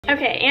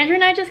Okay, Andrew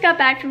and I just got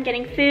back from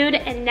getting food,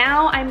 and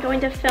now I'm going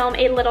to film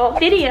a little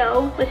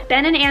video with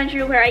Ben and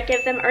Andrew where I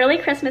give them early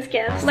Christmas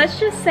gifts. Let's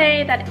just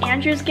say that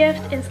Andrew's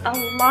gift is a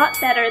lot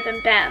better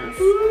than Ben's.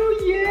 Ooh,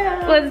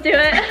 yeah. Let's do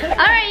it.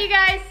 All right, you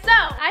guys, so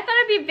I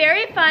thought it'd be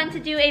very fun to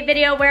do a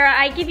video where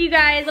I give you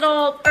guys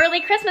little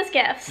early Christmas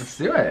gifts. Let's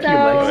do it.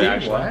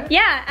 So, What?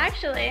 yeah,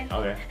 actually.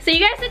 Okay. So you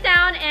guys sit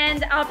down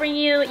and I'll bring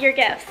you your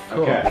gifts.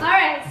 Okay. All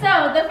right,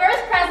 so the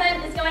first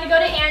present is going to go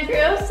to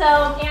Andrew. So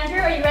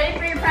Andrew, are you ready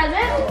for your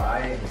present? Oh, I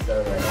am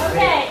so ready.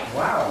 Okay.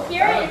 Wow.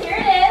 Here it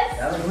is.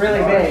 That was really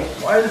big.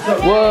 Why is it so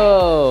Okay.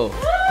 Whoa!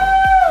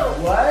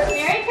 Woo! What?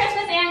 Merry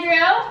Christmas,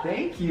 Andrew.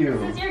 Thank you.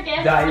 This is your gift.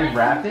 Did I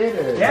wrap it?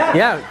 Or? Yeah.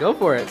 Yeah, go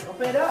for it.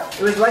 Open it up.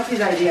 It was Lexi's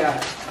idea.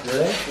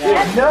 Really?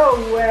 Yes. No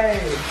way.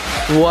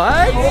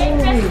 What?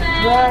 Merry Christmas.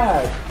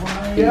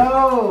 Crap.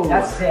 Yo.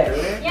 That's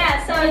sick.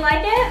 Yeah, so you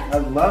like it? I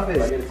love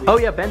it. Oh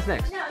yeah, Ben's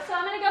next. No, so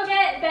I'm gonna go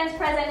get Ben's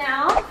present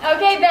now.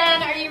 Okay,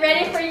 Ben, are you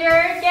ready for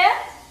your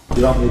gift?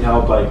 You don't need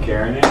help like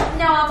carrying it?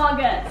 No, I'm all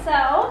good.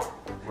 So,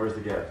 Where's the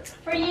gift?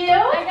 for you,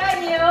 I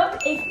got you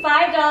a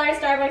 $5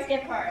 Starbucks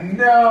gift card.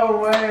 No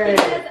way.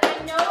 Because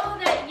I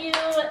know that you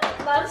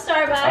love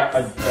Starbucks.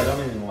 I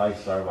don't even like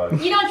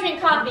Starbucks. You don't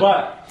drink coffee.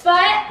 But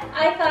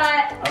I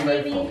thought I'm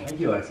maybe. grateful. Thank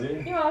you,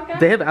 Lexi. You're welcome.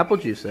 They have apple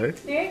juice there.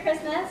 Merry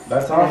Christmas.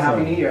 That's Happy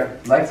awesome. New Year.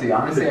 Lexi,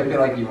 honestly, I feel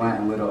like you went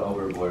a little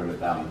overboard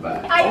with that one,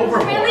 but I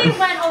overboard. really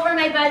went over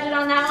my budget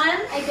on that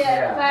one. I did,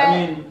 Yeah. but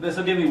I mean, this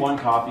will give me one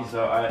coffee,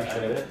 so I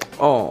did it.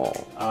 Oh.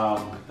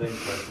 Thanks,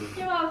 Lexi.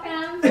 you're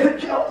welcome.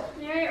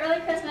 Merry early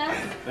Christmas.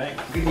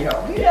 Thanks. Can you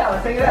help me? Yeah,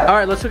 let's take it out. All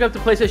right, let's hook up the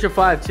PlayStation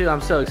 5 too.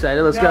 I'm so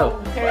excited. Let's go.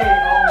 Hey,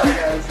 oh my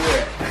God, let's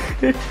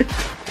do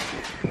it.